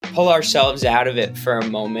pull ourselves out of it for a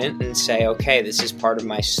moment and say, okay, this is part of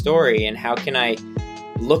my story, and how can I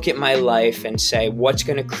look at my life and say what's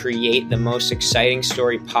going to create the most exciting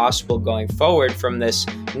story possible going forward from this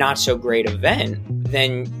not so great event.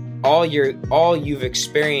 Then all you've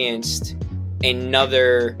experienced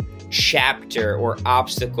another chapter or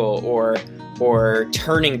obstacle or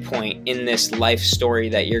turning point in this life story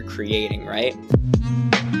that you're creating, right?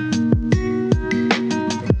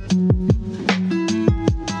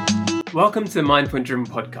 Welcome to the Mindful and Driven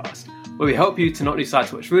podcast, where we help you to not lose sight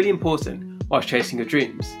of what's really important whilst chasing your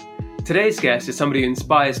dreams. Today's guest is somebody who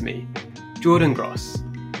inspires me, Jordan Gross.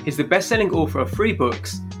 He's the best-selling author of 3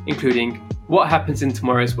 books, including What Happens in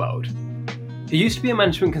Tomorrow's World. He used to be a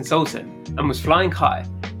management consultant and was flying high,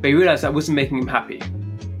 but he realised that wasn't making him happy.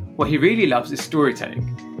 What he really loves is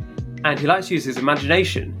storytelling, and he likes to use his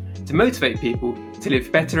imagination to motivate people to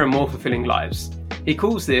live better and more fulfilling lives. He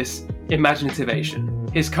calls this imaginativation.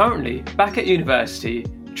 He's currently back at university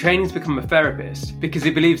training to become a therapist because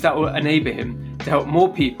he believes that will enable him to help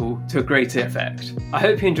more people to a greater effect. I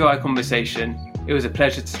hope you enjoy our conversation. It was a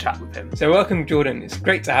pleasure to chat with him. So welcome, Jordan. It's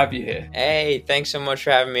great to have you here. Hey, thanks so much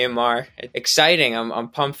for having me, Amar. Exciting. I'm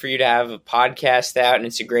pumped for you to have a podcast out, and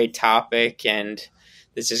it's a great topic, and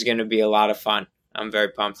this is going to be a lot of fun. I'm very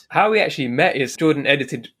pumped. How we actually met is Jordan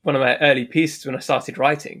edited one of my early pieces when I started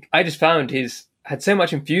writing. I just found had so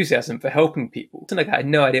much enthusiasm for helping people. It's like I had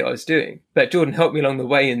no idea what I was doing. But Jordan helped me along the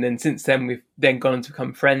way, and then since then we've then gone on to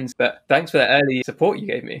become friends. But thanks for that early support you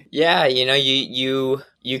gave me. Yeah,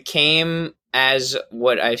 you came as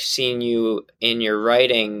what I've seen you in your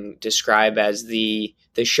writing describe as the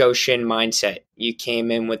Shoshin mindset. You came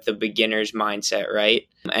in with the beginner's mindset, right?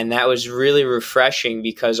 And that was really refreshing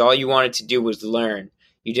because all you wanted to do was learn.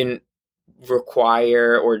 You didn't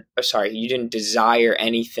you didn't desire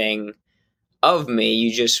anything of me.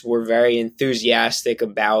 You just were very enthusiastic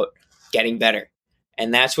about getting better.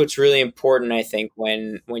 And that's what's really important, I think,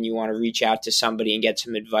 when you want to reach out to somebody and get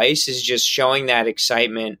some advice, is just showing that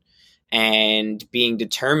excitement and being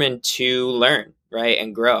determined to learn, right,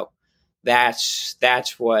 and grow. That's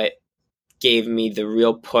what gave me the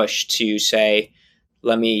real push to say,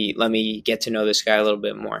 let me get to know this guy a little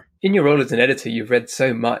bit more. In your role as an editor, you've read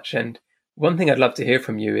so much, and one thing I'd love to hear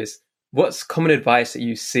from you is, what's common advice that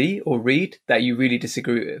you see or read that you really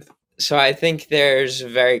disagree with? So I think there's a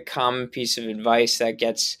very common piece of advice that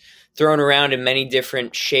gets thrown around in many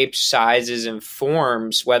different shapes, sizes, and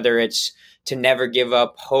forms, whether it's to never give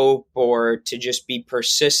up hope or to just be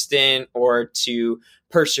persistent or to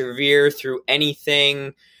persevere through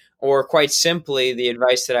anything, or quite simply, the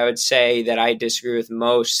advice that I would say that I disagree with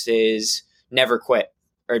most is never quit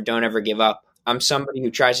or don't ever give up. I'm somebody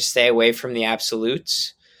who tries to stay away from the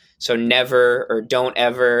absolutes. So never or don't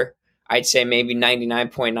ever, I'd say maybe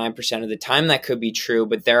 99.9% of the time that could be true,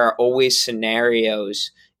 but there are always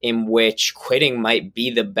scenarios in which quitting might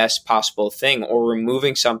be the best possible thing, or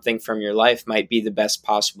removing something from your life might be the best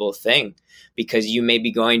possible thing, because you may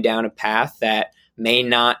be going down a path that may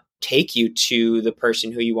not take you to the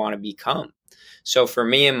person who you want to become. So for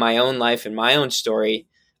me in my own life and my own story,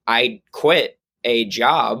 I quit a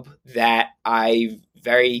job that I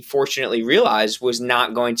very fortunately realized was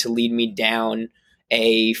not going to lead me down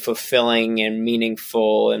a fulfilling and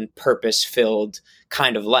meaningful and purpose-filled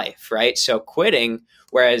kind of life, right? So quitting,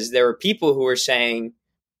 whereas there were people who were saying,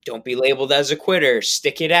 don't be labeled as a quitter,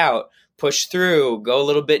 stick it out, push through, go a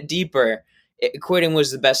little bit deeper. Quitting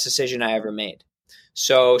was the best decision I ever made.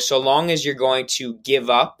 So long as you're going to give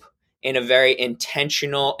up in a very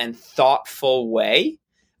intentional and thoughtful way,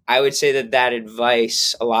 I would say that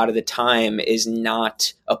advice a lot of the time is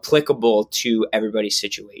not applicable to everybody's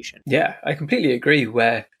situation. Yeah, I completely agree,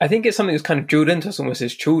 where I think it's something that's kind of drilled into us almost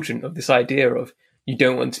as children, of this idea of you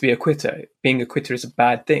don't want to be a quitter. Being a quitter is a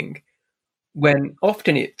bad thing. When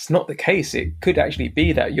often it's not the case. It could actually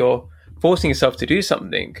be that you're forcing yourself to do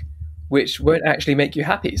something which won't actually make you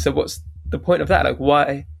happy. So what's the point of that?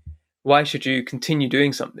 Like, why should you continue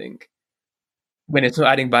doing something when it's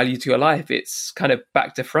not adding value to your life? It's kind of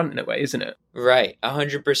back to front in a way, isn't it? Right,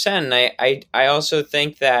 100%. I also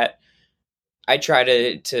think that I try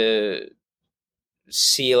to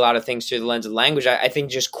see a lot of things through the lens of language. I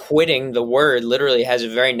think just quitting, the word literally has a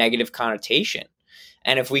very negative connotation.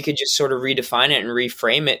 And if we could just sort of redefine it and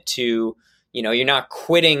reframe it to, you're not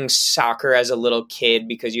quitting soccer as a little kid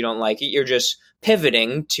because you don't like it. You're just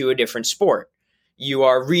pivoting to a different sport. You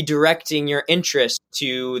are redirecting your interest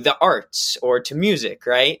to the arts or to music,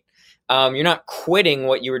 right? You're not quitting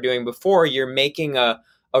what you were doing before. You're making a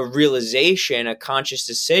realization, a conscious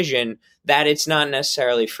decision that it's not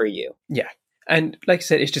necessarily for you. Yeah. And like I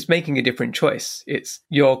said, it's just making a different choice.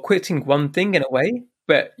 You're quitting one thing in a way,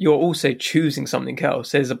 but you're also choosing something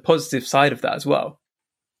else. There's a positive side of that as well.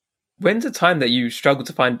 When's a time that you struggled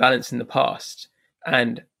to find balance in the past?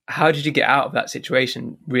 And how did you get out of that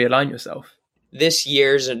situation, realign yourself? This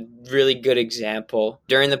year's a really good example.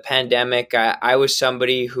 During the pandemic, I was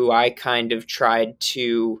somebody who I kind of tried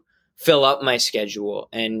to fill up my schedule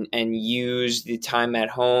and use the time at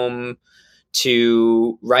home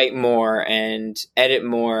to write more and edit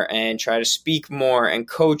more and try to speak more and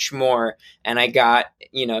coach more. And I got,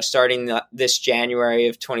 starting this January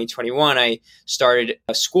of 2021, I started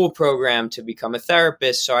a school program to become a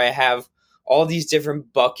therapist. So I have all these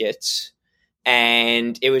different buckets,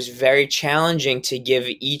 and it was very challenging to give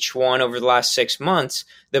each one over the last 6 months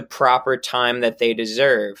the proper time that they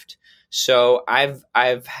deserved. So I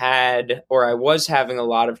was having a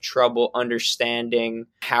lot of trouble understanding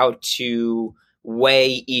how to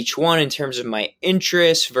weigh each one in terms of my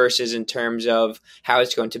interests versus in terms of how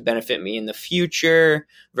it's going to benefit me in the future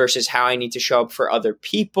versus how I need to show up for other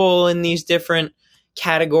people in these different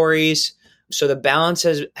categories. So the balance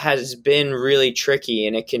has been really tricky,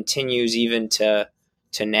 and it continues even to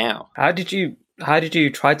now. How did you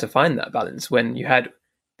try to find that balance when you had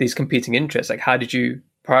these competing interests? Like, how did you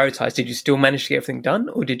prioritize? Did you still manage to get everything done,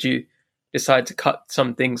 or did you decide to cut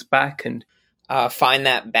some things back and find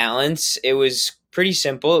that balance? It was pretty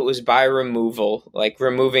simple. It was by removal, like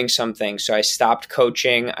removing some things. So I stopped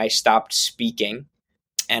coaching, I stopped speaking,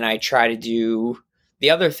 and I try to do the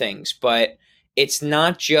other things. But it's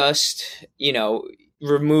not just,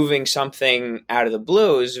 removing something out of the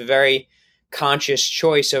blue. It was a very conscious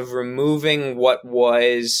choice of removing what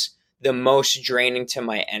was the most draining to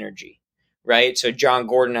my energy, right? So John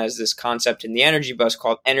Gordon has this concept in the energy bus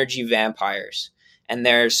called energy vampires. And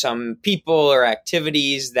there's some people or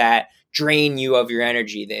activities that drain you of your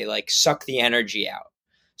energy. They suck the energy out.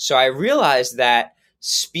 So I realized that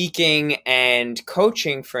speaking and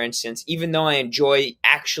coaching, for instance, even though I enjoy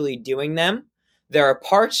actually doing them, there are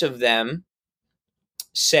parts of them,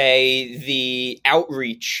 say the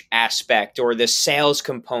outreach aspect or the sales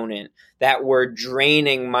component, that were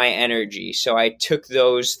draining my energy. So I took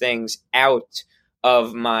those things out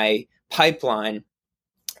of my pipeline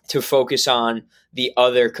to focus on the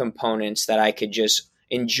other components that I could just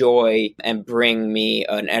enjoy and bring me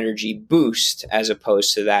an energy boost as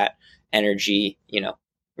opposed to that energy,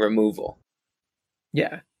 removal.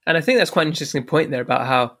 Yeah. And I think that's quite an interesting point there about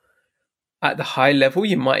how at the high level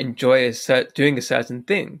you might enjoy doing a certain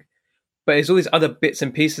thing, but there's all these other bits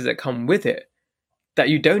and pieces that come with it that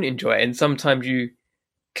you don't enjoy. And sometimes you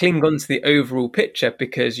cling on to the overall picture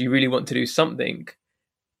because you really want to do something,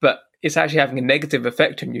 but it's actually having a negative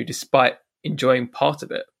effect on you despite enjoying part of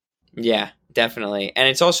it. Yeah, definitely. And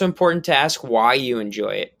it's also important to ask why you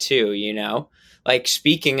enjoy it too, Like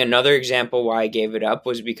speaking, another example why I gave it up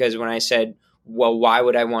was because when I said, well, why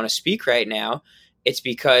would I want to speak right now? It's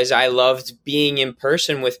because I loved being in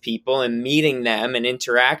person with people and meeting them and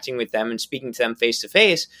interacting with them and speaking to them face to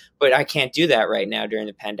face. But I can't do that right now during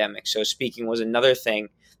the pandemic. So speaking was another thing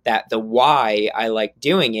that the why I like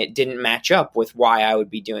doing it didn't match up with why I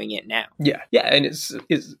would be doing it now. Yeah. Yeah. And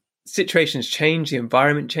it's situations change, the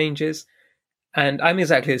environment changes. And I'm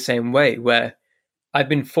exactly the same way, where I've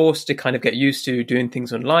been forced to kind of get used to doing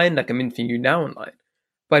things online, like I'm interviewing you now online.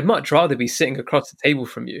 But I'd much rather be sitting across the table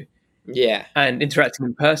from you. Yeah. And interacting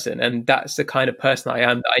in person. And that's the kind of person I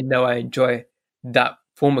am, that I know I enjoy that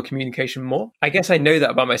form of communication more. I guess I know that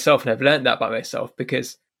about myself, and I've learned that about myself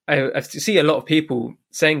because I see a lot of people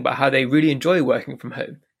saying about how they really enjoy working from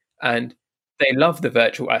home and they love the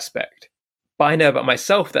virtual aspect. But I know about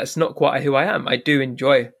myself that's not quite who I am. I do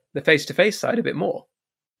enjoy the face-to-face side a bit more.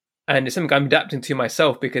 And it's something I'm adapting to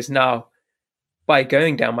myself because now, by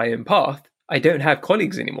going down my own path, I don't have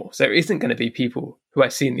colleagues anymore. So there isn't going to be people who I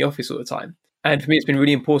see in the office all the time. And for me, it's been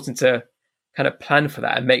really important to kind of plan for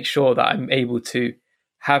that and make sure that I'm able to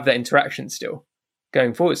have that interaction still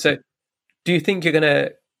going forward. So do you think you're going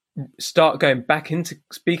to start going back into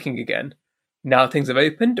speaking again now things have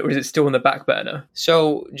opened, or is it still on the back burner?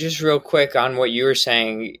 So just real quick on what you were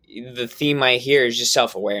saying, the theme I hear is just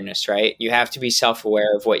self-awareness, right? You have to be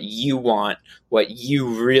self-aware of what you want, what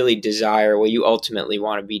you really desire, what you ultimately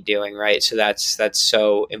want to be doing, right? So that's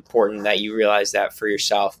so important that you realize that for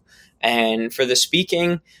yourself. And for the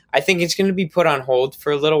speaking, I think it's going to be put on hold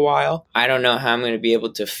for a little while. I don't know how I'm going to be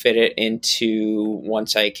able to fit it into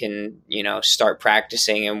once I can, start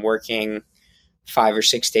practicing and working 5 or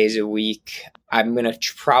 6 days a week. I'm going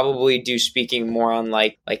to probably do speaking more on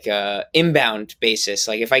like a inbound basis.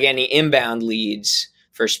 Like if I get any inbound leads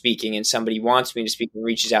for speaking and somebody wants me to speak and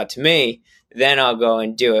reaches out to me, then I'll go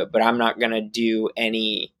and do it. But I'm not going to do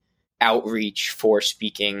any outreach for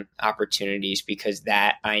speaking opportunities, because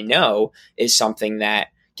that I know is something that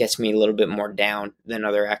gets me a little bit more down than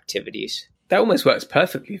other activities. That almost works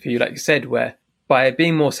perfectly for you, like you said, where by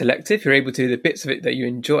being more selective, you're able to do the bits of it that you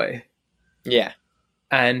enjoy. Yeah.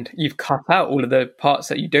 And you've cut out all of the parts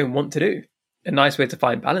that you don't want to do. A nice way to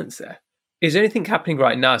find balance there. Is there anything happening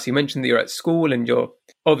right now? So you mentioned that you're at school and you're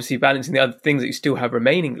obviously balancing the other things that you still have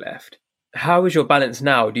remaining left. How is your balance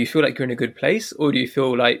now? Do you feel like you're in a good place, or do you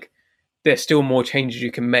feel like there's still more changes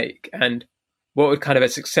you can make? And what would kind of a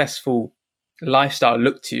successful lifestyle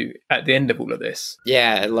look to you at the end of all of this?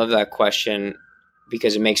 Yeah, I love that question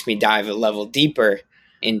because it makes me dive a level deeper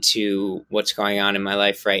into what's going on in my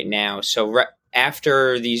life right now. So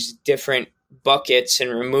after these different buckets and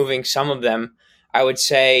removing some of them, I would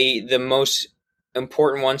say the most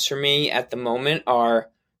important ones for me at the moment are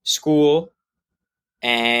school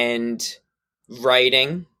and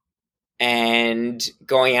writing and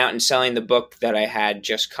going out and selling the book that I had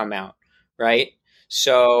just come out, right?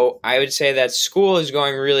 So I would say that school is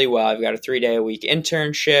going really well. I've got a 3-day-a-week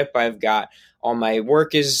internship. I've got all my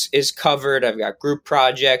work is covered. I've got group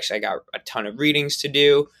projects. I got a ton of readings to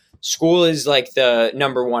do. School is like the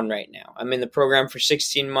number one right now. I'm in the program for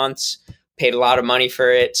 16 months, paid a lot of money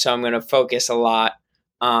for it. So I'm going to focus a lot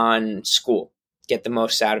on school, get the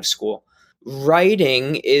most out of school.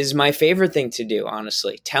 Writing is my favorite thing to do,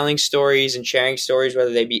 honestly. Telling stories and sharing stories,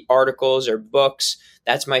 whether they be articles or books,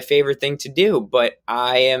 that's my favorite thing to do, but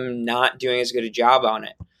I am not doing as good a job on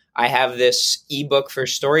it. I have this ebook for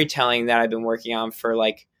storytelling that I've been working on for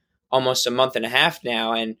like almost a month and a half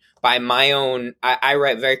now, and by my own, I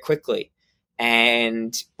write very quickly,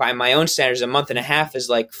 and by my own standards, a month and a half is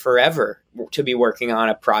like forever to be working on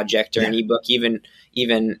a project or an ebook, even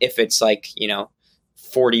if it's like,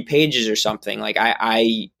 40 pages or something. Like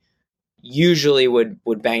I usually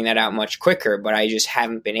would bang that out much quicker, but I just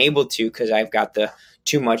haven't been able to because I've got the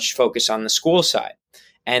too much focus on the school side.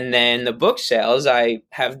 And then the book sales, I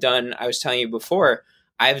was telling you before,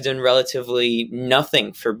 I've done relatively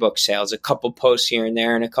nothing for book sales, a couple posts here and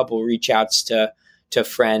there and a couple reach outs to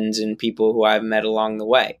friends and people who I've met along the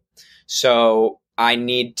way. So I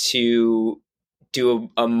need to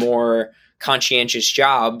do a more conscientious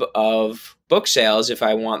job of book sales if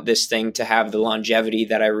I want this thing to have the longevity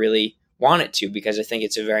that I really want it to, because I think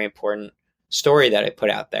it's a very important story that I put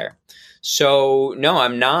out there. So no,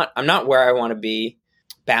 I'm not where I want to be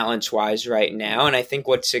balance wise right now. And I think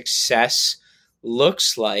what success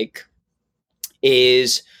looks like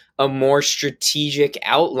is a more strategic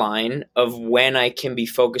outline of when I can be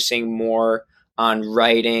focusing more on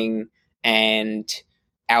writing and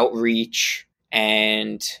outreach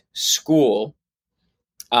and school.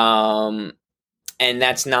 And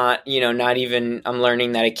that's not, not even, I'm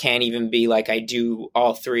learning that it can't even be like I do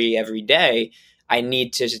all three every day. I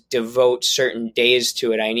need to devote certain days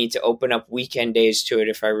to it. I need to open up weekend days to it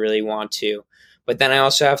if I really want to. But then I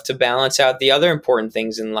also have to balance out the other important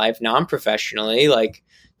things in life non-professionally, like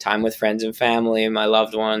time with friends and family and my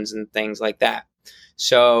loved ones and things like that.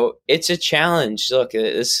 So it's a challenge. Look,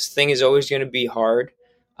 this thing is always going to be hard.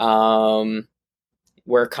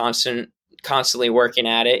 We're constantly working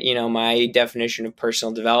at it. My definition of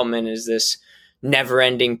personal development is this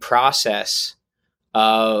never-ending process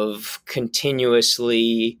of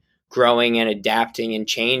continuously growing and adapting and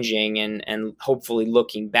changing and hopefully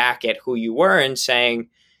looking back at who you were and saying,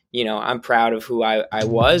 I'm proud of who I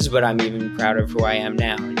was, but I'm even prouder of who I am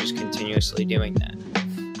now, and just continuously doing that.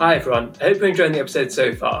 Hi everyone, I hope you're enjoying the episode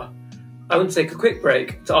so far. I want to take a quick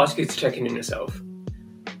break to ask you to check in on yourself.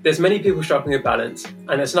 There's many people struggling with balance, and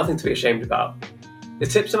there's nothing to be ashamed about. The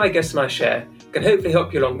tips that my guests and I share can hopefully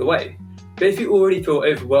help you along the way, but if you already feel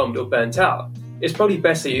overwhelmed or burnt out, it's probably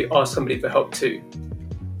best that you ask somebody for help too.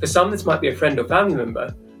 For some, this might be a friend or family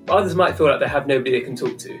member, but others might feel like they have nobody they can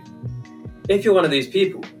talk to. If you're one of these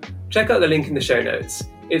people, check out the link in the show notes.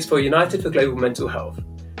 It's for United for Global Mental Health.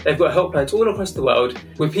 They've got helplines all across the world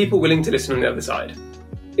with people willing to listen on the other side.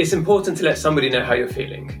 It's important to let somebody know how you're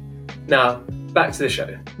feeling. Now, back to the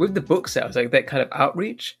show. With the book sales, like that kind of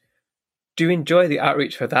outreach, do you enjoy the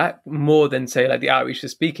outreach for that more than, say, like the outreach for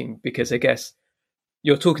speaking? Because I guess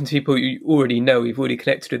you're talking to people you already know, you've already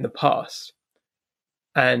connected in the past,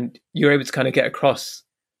 and you're able to kind of get across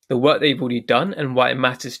the work that you've already done and why it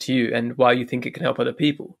matters to you and why you think it can help other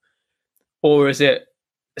people. Or is it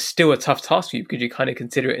still a tough task for you because you kind of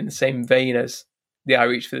consider it in the same vein as the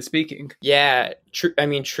outreach for the speaking? Yeah,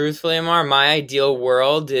 truthfully, Amar, my ideal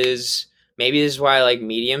world is, maybe this is why I like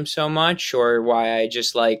Medium so much, or why I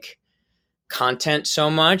just like content so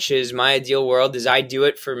much, is my ideal world is I do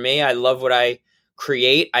it for me. I love what I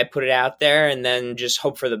create. I put it out there and then just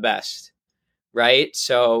hope for the best. right?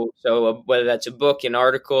 So whether that's a book, an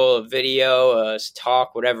article, a video, a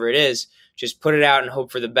talk, whatever it is, just put it out and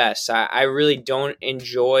hope for the best. I really don't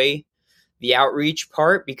enjoy the outreach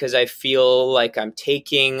part because I feel like I'm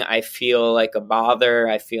taking, I feel like a bother,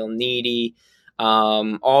 I feel needy,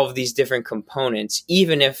 all of these different components,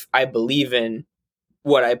 even if I believe in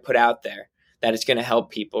what I put out there, that it's going to help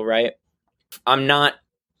people, right? I'm not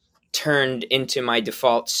turned into my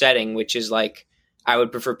default setting, which is like, I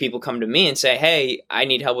would prefer people come to me and say, hey, I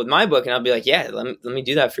need help with my book. And I'll be like, yeah, let me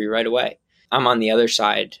do that for you right away. I'm on the other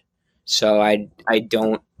side. So I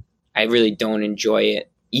really don't enjoy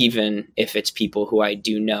it, even if it's people who I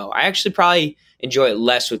do know. I actually probably enjoy it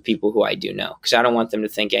less with people who I do know because I don't want them to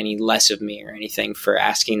think any less of me or anything for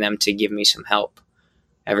asking them to give me some help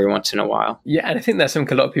every once in a while. Yeah, and I think that's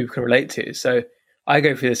something a lot of people can relate to. So I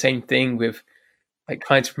go through the same thing with like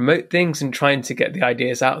trying to promote things and trying to get the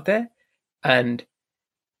ideas out there. And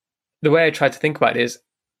the way I try to think about it is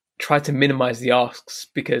try to minimize the asks,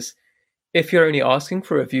 because if you're only asking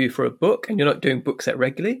for a review for a book and you're not doing book set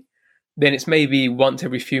regularly, then it's maybe once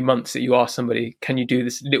every few months that you ask somebody, can you do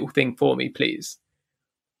this little thing for me, please?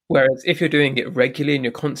 Whereas if you're doing it regularly and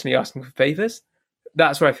you're constantly asking for favors,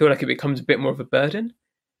 that's where I feel like it becomes a bit more of a burden.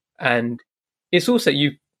 And it's also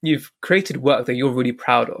you've created work that you're really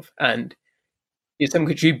proud of, and it's something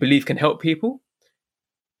that you believe can help people.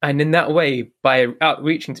 And in that way, by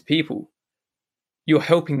outreaching to people, you're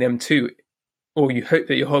helping them too, or you hope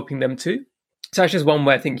that you're helping them too. So that's just one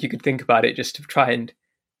way I think you could think about it, just to try and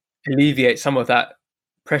alleviate some of that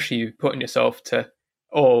pressure you put on yourself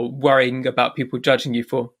or worrying about people judging you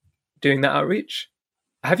for doing that outreach.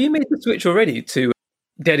 Have you made the switch already to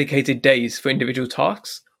dedicated days for individual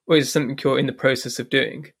tasks, or is it something you're in the process of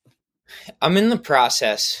doing? I'm in the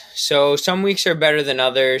process. So some weeks are better than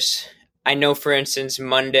others. I know, for instance,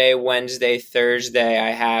 Monday, Wednesday, Thursday, I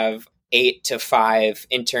have 8 to 5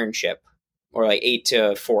 internship, or like 8 to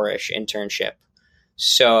 4-ish internship.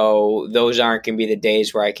 So those aren't going to be the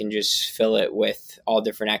days where I can just fill it with all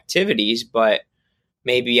different activities, but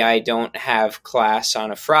maybe I don't have class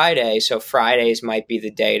on a Friday. So Fridays might be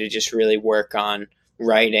the day to just really work on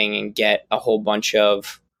writing and get a whole bunch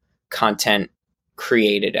of content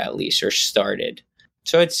created at least, or started.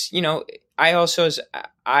 So it's, I also,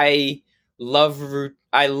 I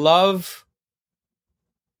love,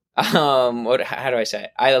 how do I say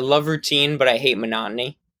it? I love routine, but I hate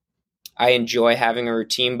monotony. I enjoy having a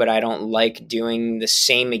routine, but I don't like doing the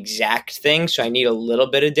same exact thing. So I need a little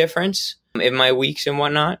bit of difference in my weeks and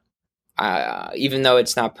whatnot. Even though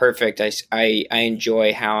it's not perfect, I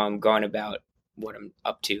enjoy how I'm going about what I'm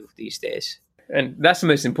up to these days. And that's the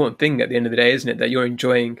most important thing at the end of the day, isn't it? That you're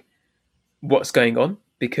enjoying what's going on,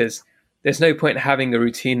 because there's no point in having a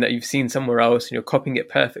routine that you've seen somewhere else and you're copying it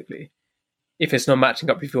perfectly if it's not matching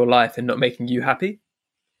up with your life and not making you happy.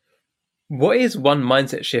 What is one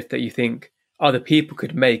mindset shift that you think other people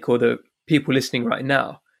could make, or the people listening right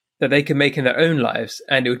now, that they could make in their own lives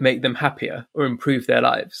and it would make them happier or improve their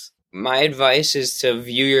lives? My advice is to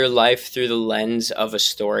view your life through the lens of a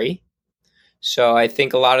story. So I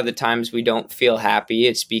think a lot of the times we don't feel happy,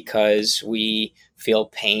 it's because we feel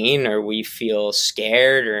pain, or we feel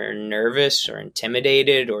scared or nervous or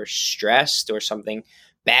intimidated or stressed, or something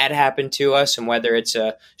bad happened to us. And whether it's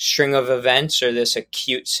a string of events or this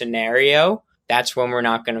acute scenario, that's when we're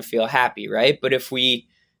not going to feel happy, right? But if we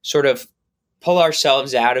sort of pull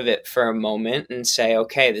ourselves out of it for a moment and say,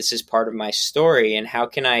 okay, this is part of my story, and how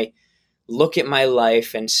can I look at my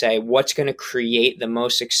life and say, what's going to create the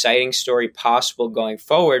most exciting story possible going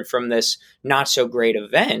forward from this not so great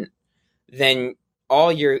event, then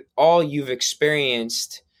all you've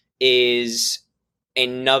experienced is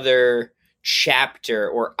another chapter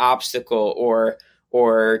or obstacle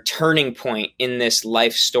or turning point in this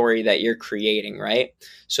life story that you're creating, right?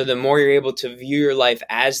 So the more you're able to view your life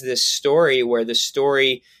as this story, where the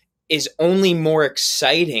story is only more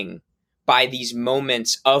exciting by these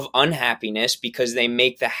moments of unhappiness because they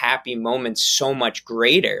make the happy moments so much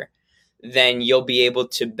greater, then you'll be able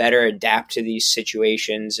to better adapt to these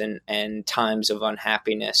situations and times of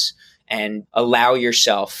unhappiness and allow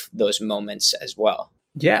yourself those moments as well.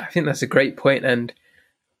 Yeah, I think that's a great point. And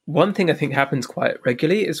one thing I think happens quite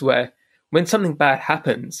regularly is where when something bad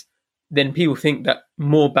happens, then people think that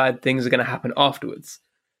more bad things are going to happen afterwards.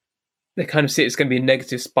 They kind of see it's going to be a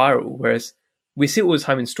negative spiral, whereas we see it all the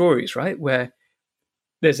time in stories, right? Where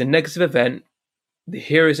there's a negative event, the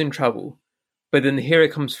hero's in trouble, but then the hero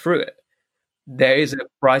comes through it. There is a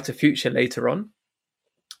brighter future later on.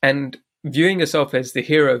 And viewing yourself as the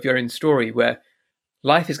hero of your own story, where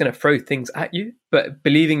life is going to throw things at you, but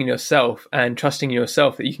believing in yourself and trusting in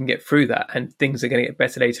yourself that you can get through that and things are going to get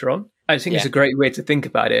better later on. I think it's Yeah. a great way to think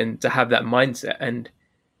about it and to have that mindset. And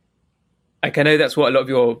like, I know that's what a lot of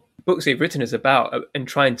your books you've written is about, and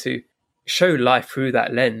trying to show life through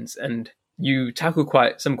that lens. And you tackle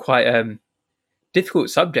quite difficult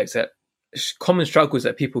subjects, that common struggles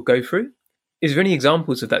that people go through. Is there any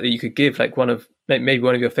examples of that you could give, like maybe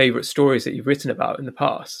one of your favorite stories that you've written about in the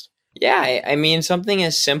past? Yeah. I mean, something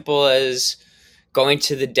as simple as going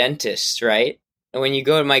to the dentist, right? And when you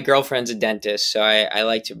go to, my girlfriend's a dentist, so I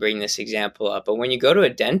like to bring this example up. But when you go to a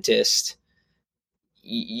dentist,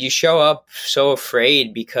 you show up so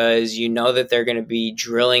afraid because you know that they're going to be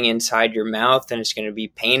drilling inside your mouth and it's going to be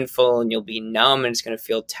painful and you'll be numb and it's going to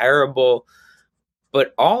feel terrible.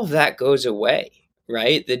 But all of that goes away,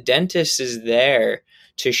 right? The dentist is there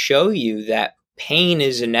to show you that pain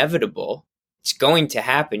is inevitable. It's going to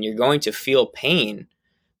happen. You're going to feel pain.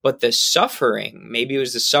 But the suffering, maybe it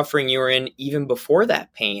was the suffering you were in even before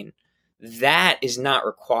that pain, that is not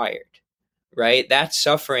required, right? That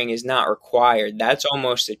suffering is not required. That's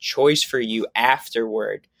almost a choice for you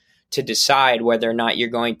afterward to decide whether or not you're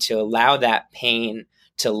going to allow that pain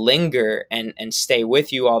to linger and stay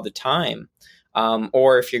with you all the time.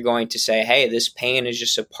 Or if you're going to say, hey, this pain is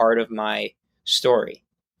just a part of my story,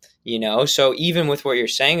 you know? So even with what you're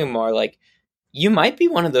saying, Amar, like, you might be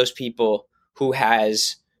one of those people who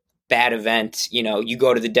has bad event. You know, you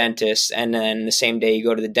go to the dentist and then the same day you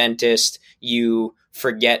go to the dentist, you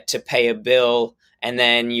forget to pay a bill, and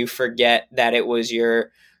then you forget that it was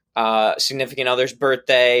your significant other's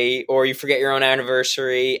birthday, or you forget your own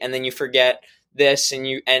anniversary, and then you forget this, and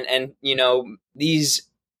you know, these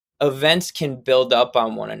events can build up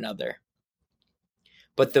on one another.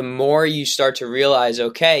 But the more you start to realize,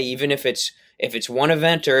 okay, even if it's one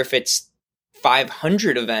event or if it's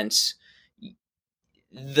 500 events,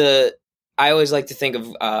 I always like to think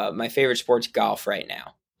of my favorite sport's golf right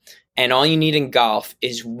now. And all you need in golf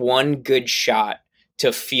is one good shot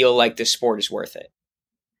to feel like the sport is worth it.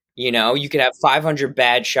 You know, you could have 500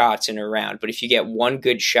 bad shots in a round, but if you get one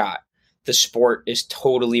good shot, the sport is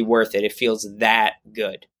totally worth it. It feels that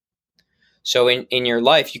good. So in your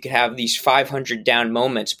life, you could have these 500 down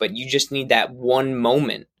moments, but you just need that one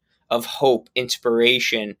moment of hope,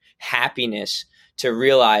 inspiration, happiness to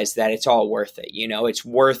realize that it's all worth it. You know, it's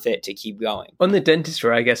worth it to keep going. On the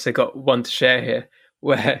dentistry, I guess I got one to share here,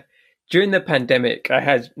 where during the pandemic, I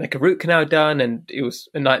had like a root canal done and it was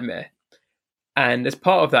a nightmare. And as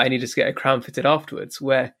part of that, I needed to get a crown fitted afterwards,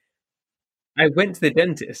 where I went to the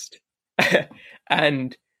dentist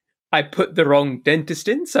and I put the wrong dentist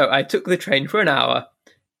in. So I took the train for an hour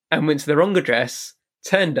and went to the wrong address,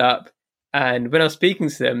 turned up. And when I was speaking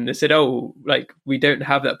to them, they said, oh, like, we don't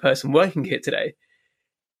have that person working here today.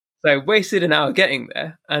 So I wasted an hour getting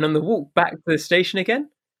there. And on the walk back to the station again,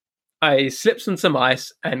 I slipped on some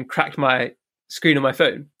ice and cracked my screen on my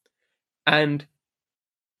phone. And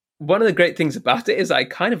one of the great things about it is I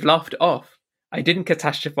kind of laughed it off. I didn't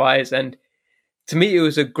catastrophize. And to me, it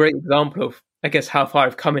was a great example of, I guess, how far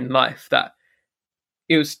I've come in life, that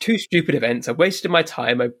it was two stupid events. I wasted my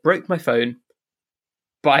time. I broke my phone,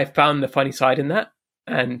 but I found the funny side in that.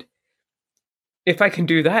 And if I can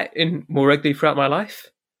do that in more regularly throughout my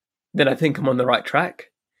life, then I think I'm on the right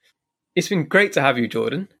track. It's been great to have you,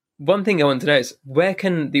 Jordan. One thing I want to know is, where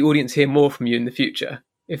can the audience hear more from you in the future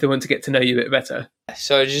if they want to get to know you a bit better?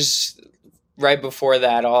 So just right before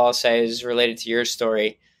that, all I'll say is related to your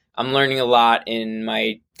story. I'm learning a lot in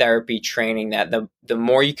my therapy training that the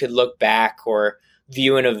more you could look back or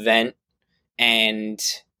view an event and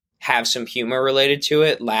have some humor related to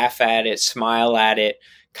it, laugh at it, smile at it,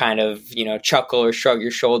 kind of, you know, chuckle or shrug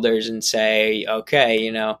your shoulders and say, okay,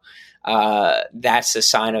 you know, that's a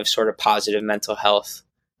sign of sort of positive mental health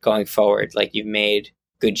going forward. Like, you've made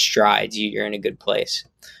good strides. You're in a good place.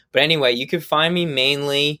 But anyway, you can find me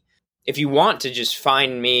mainly, if you want to just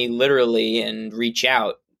find me literally and reach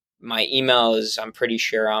out, my email is, I'm pretty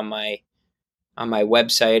sure, on my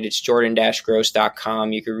website. It's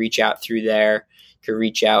jordan-gross.com. You can reach out through there. You can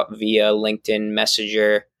reach out via LinkedIn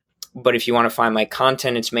Messenger. But if you want to find my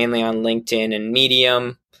content, it's mainly on LinkedIn and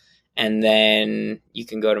Medium. And then you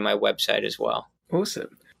can go to my website as well.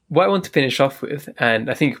 Awesome. What I want to finish off with,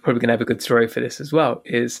 and I think you're probably going to have a good story for this as well,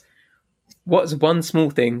 is what's one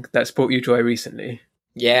small thing that's brought you joy recently?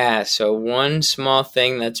 Yeah, so one small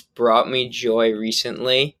thing that's brought me joy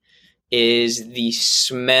recently is the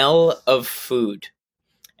smell of food.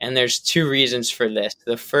 And there's two reasons for this.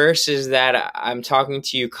 The first is that I'm talking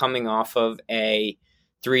to you coming off of a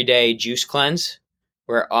 3-day juice cleanse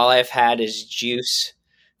where all I've had is juice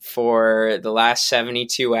for the last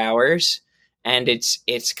 72 hours. And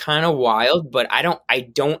it's kind of wild, but I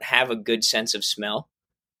don't have a good sense of smell.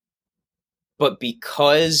 But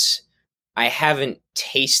because I haven't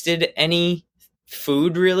tasted any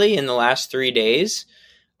food really in the last 3 days.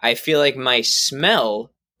 I feel like my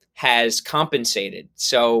smell has compensated.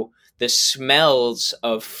 So the smells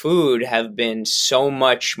of food have been so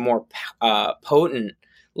much more potent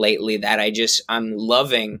lately that I'm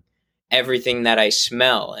loving everything that I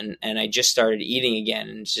smell, and I just started eating again,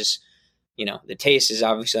 and it's just, the taste is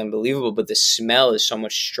obviously unbelievable, but the smell is so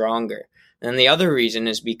much stronger. And the other reason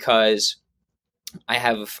is because I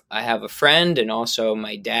have a friend and also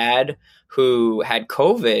my dad who had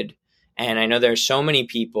COVID, and I know there's so many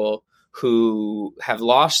people who have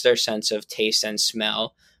lost their sense of taste and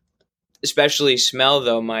smell, especially smell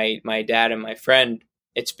though. My dad and my friend,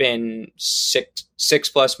 it's been six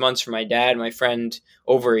plus months for my dad, my friend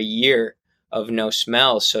over a year of no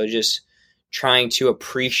smell. So just trying to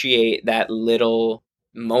appreciate that little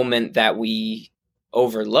moment that we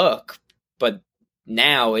overlook, but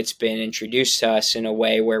now it's been introduced to us in a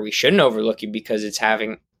way where we shouldn't overlook it because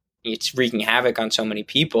it's wreaking havoc on so many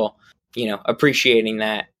people, appreciating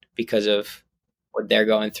that because of what they're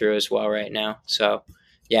going through as well right now. So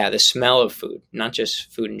yeah, the smell of food, not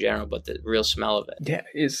just food in general, but the real smell of it. Yeah,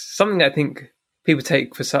 it's something I think people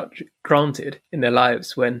take for such granted in their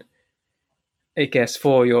lives when, I guess,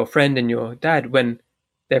 for your friend and your dad, when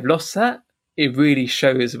they've lost that, it really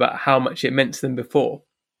shows about how much it meant to them before.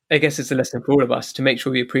 I guess it's a lesson for all of us to make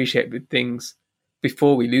sure we appreciate the things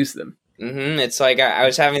before we lose them. Mm-hmm. It's like I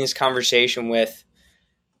was having this conversation with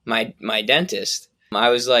my dentist. I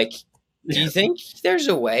was like, do you think there's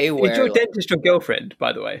a way where... Is your dentist your girlfriend,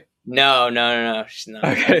 by the way? No. She's not.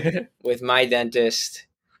 Okay. With my dentist,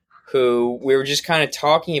 who we were just kind of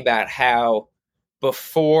talking about how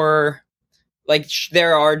before... Like,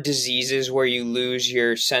 there are diseases where you lose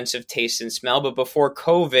your sense of taste and smell, but before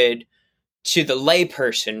COVID, to the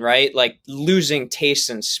layperson, right? Like, losing taste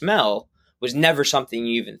and smell was never something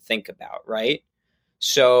you even think about, right?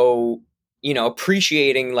 So,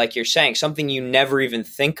 appreciating, like you're saying, something you never even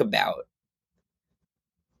think about.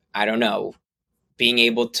 I don't know, being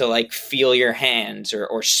able to, like, feel your hands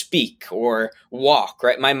or speak or walk,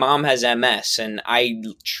 right? My mom has MS, and I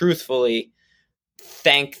truthfully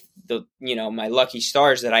thank my lucky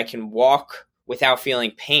stars that I can walk without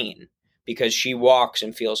feeling pain, because she walks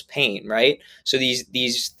and feels pain, right? So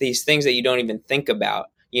these things that you don't even think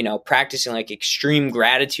about, practicing like extreme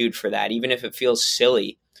gratitude for that, even if it feels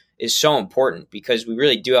silly, is so important, because we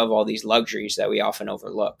really do have all these luxuries that we often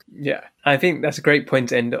overlook. Yeah, I think that's a great point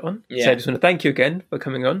to end it on. Yeah. So I just want to thank you again for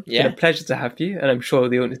coming on. Yeah. It's been a pleasure to have you, and I'm sure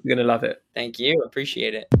the audience is going to love it. Thank you.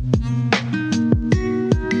 Appreciate it.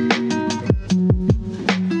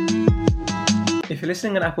 If you're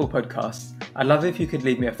listening on Apple Podcasts, I'd love it if you could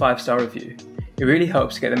leave me a 5-star review. It really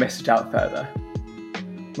helps to get the message out further.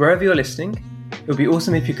 Wherever you're listening, it would be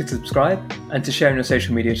awesome if you could subscribe and to share on your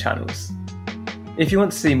social media channels. If you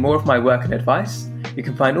want to see more of my work and advice, you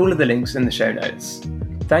can find all of the links in the show notes.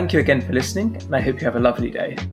 Thank you again for listening, and I hope you have a lovely day.